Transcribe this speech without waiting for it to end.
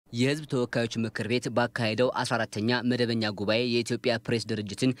የህዝብ ተወካዮች ምክር ቤት ባካሄደው 14ኛ መደበኛ ጉባኤ የኢትዮጵያ ፕሬስ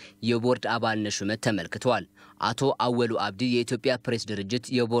ድርጅትን የቦርድ አባልነት ሹመት ተመልክቷል። አቶ አወሉ አብዲ የኢትዮጵያ ፕሬስ ድርጅት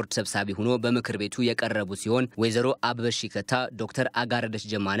የቦርድ ሰብሳቢ ሆኖ በምክር ቤቱ የቀረቡ ሲሆን ወይዘሮ አበበሽ ከታ፣ ዶክተር አጋረደች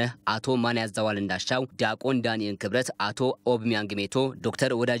ጀማነ፣ አቶ ማንያዛዋል እንዳሻው፣ ዲያቆን ዳንኤል ክብረት፣ አቶ ኦብሚያንግ ሜቶ፣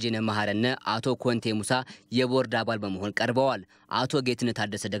 ዶክተር ወዳጄነ መሐረነ፣ አቶ ኮንቴ ሙሳ የቦርድ አባል በመሆን ቀርበዋል። አቶ ጌትነት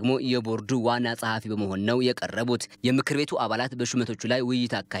ታደሰ ደግሞ የቦርዱ ዋና ጸሐፊ በመሆን ነው የቀረቡት። የምክር ቤቱ አባላት በሹመቶቹ ላይ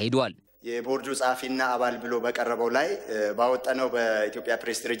ውይይት አካሂደዋል። የቦርዱ ጸሐፊና አባል ብሎ በቀረበው ላይ ባወጣነው በኢትዮጵያ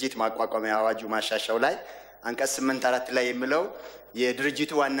ፕሬስ ድርጅት ማቋቋሚያ አዋጁ ማሻሻያው ላይ አንቀጽ 8(4) ላይ የሚለው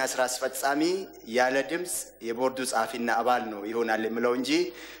የድርጅቱ ዋና ስራ አስፈጻሚ ያለ ድምጽ የቦርዱ ጸሐፊና አባል ነው ይሆናል የሚለው እንጂ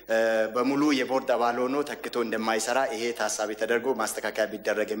በሙሉ የቦርድ አባል ሆኖ ተክቶ እንደማይሰራ ይሄ ታሳቢ ተደርጎ ማስተካከያ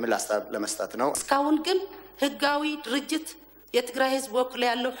ቢደረግ የሚል ሐሳብ ለመስጠት ነው። እስካሁን ግን ህጋዊ ድርጅት የትግራይ ህዝብ ወክሎ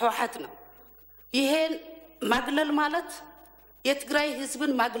ያለው ህወሓት ነው። ይሄን ማግለል ማለት የትግራይ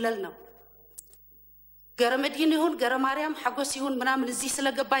ህዝብን ማግለል ነው። ገረመዲን ይሁን ገረማርያም ሐጎስ ይሁን ምናምን እዚህ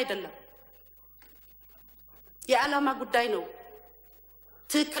ስለገባ አይደለም። የዓላማ ጉዳይ ነው።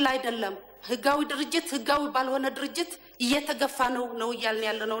 ትክክል አይደለም። ህጋዊ ድርጅት ህጋዊ ባልሆነ ድርጅት እየተገፋ ነው ይያልን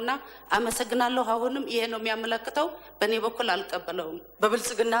ያለነውና አመሰግናለሁ። አሁንም ይሄ ነው የሚያመለክተው። በኔ በኩል አልቀበለውም።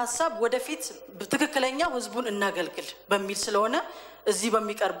 በብልጽግና ሐሳብ ወደፊት ትክክለኛው ህዝቡን እናገልግል በሚል ስለሆነ እዚህ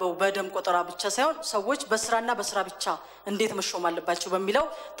በሚቀርበው በደም ቆጠራ ብቻ ሳይሆን ሰዎች በስራና በስራ ብቻ እንዴት መሾም አለባቸው በሚለው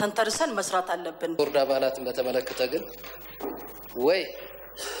ተንተርሰን መስራት አለብን። ቦርድ አባላትን በተመለከተ ግን ወይ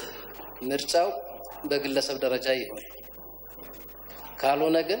ምርጫው በግለሰብ ደረጃ ይሁን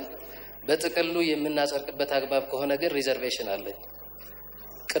ካልሆነ ግን በጥቅሉ የምናጸድቅበት አግባብ ከሆነ ግን ሪዘርቬሽን አለ።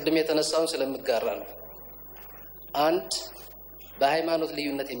 ቅድም የተነሳውን ስለምጋራ ነው። አንድ በሃይማኖት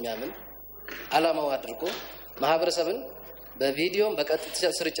ልዩነት የሚያምን ዓላማው አድርጎ ማህበረሰብን በቪዲዮም በቀጥታ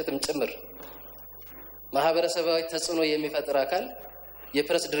ስርጭትም ጭምር ማህበረሰባዊ ተጽዕኖ የሚፈጥር አካል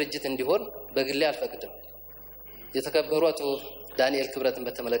የፕሬስ ድርጅት እንዲሆን በግሌ አልፈቅድም። የተከበሩ አቶ ዳንኤል ክብረትን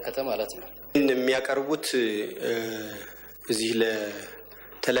በተመለከተ ማለት ነው የሚያቀርቡት እዚህ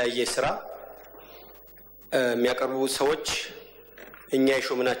ለተለያየ ስራ የሚያቀርቡ ሰዎች እኛ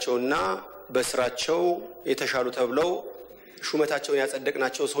የሾምናቸውና በስራቸው የተሻሉ ተብለው ሹመታቸውን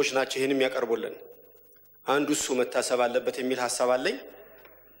ያጸደቅናቸው ሰዎች ናቸው። ይሄን የሚያቀርቡልን አንዱ እሱ መታሰብ አለበት የሚል ሐሳብ አለኝ።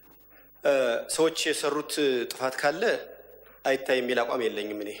 ሰዎች የሰሩት ጥፋት ካለ አይታይ የሚል አቋም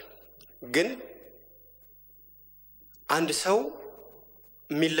የለኝም። እኔ ግን አንድ ሰው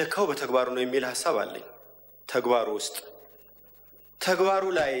የሚለካው በተግባሩ ነው የሚል ሐሳብ አለኝ። ተግባሩ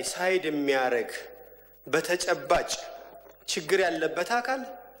ላይ ሳይድ የሚያረግ በተጨባጭ ችግር ያለበት አካል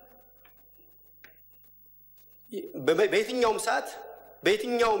በየትኛውም ሰዓት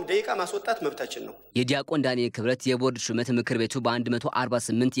በየትኛውም ደቂቃ ማስወጣት መብታችን ነው። የዲያቆን ዳንኤል ክብረት የቦርድ ሹመት ምክር ቤቱ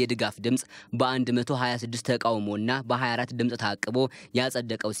በ148 የድጋፍ ድምጽ በ126 ተቃውሞና በ24 ድምጽ ታቅቦ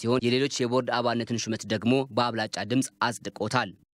ያጸደቀው ሲሆን የሌሎች የቦርድ አባልነትን ሹመት ደግሞ በአብላጫ ድምጽ አጽድቆታል።